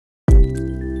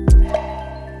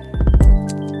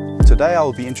Today I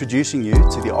will be introducing you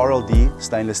to the RLD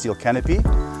stainless steel canopy.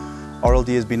 RLD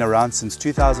has been around since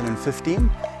 2015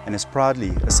 and is proudly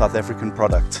a South African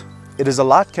product. It is a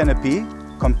light canopy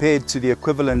compared to the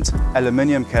equivalent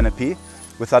aluminium canopy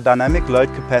with a dynamic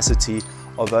load capacity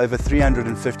of over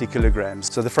 350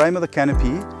 kilograms. So the frame of the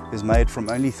canopy is made from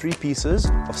only 3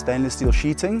 pieces of stainless steel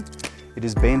sheeting. It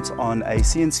is bent on a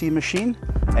CNC machine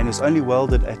and is only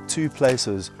welded at 2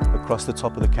 places across the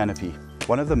top of the canopy.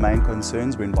 One of the main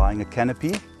concerns when buying a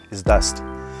canopy is dust,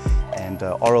 and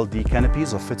RLD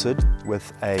canopies are fitted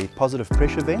with a positive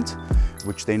pressure vent,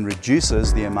 which then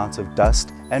reduces the amount of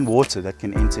dust and water that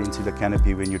can enter into the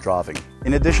canopy when you're driving.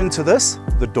 In addition to this,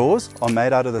 the doors are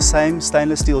made out of the same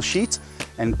stainless steel sheet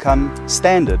and come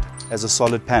standard as a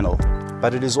solid panel.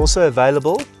 But it is also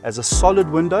available as a solid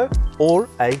window or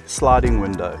a sliding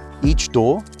window. Each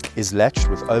door is latched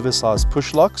with oversized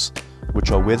push locks, which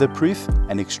are weatherproof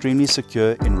and extremely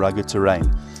secure in rugged terrain.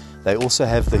 They also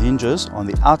have the hinges on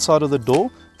the outside of the door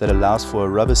that allows for a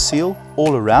rubber seal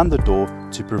all around the door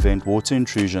to prevent water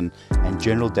intrusion and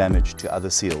general damage to other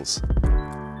seals.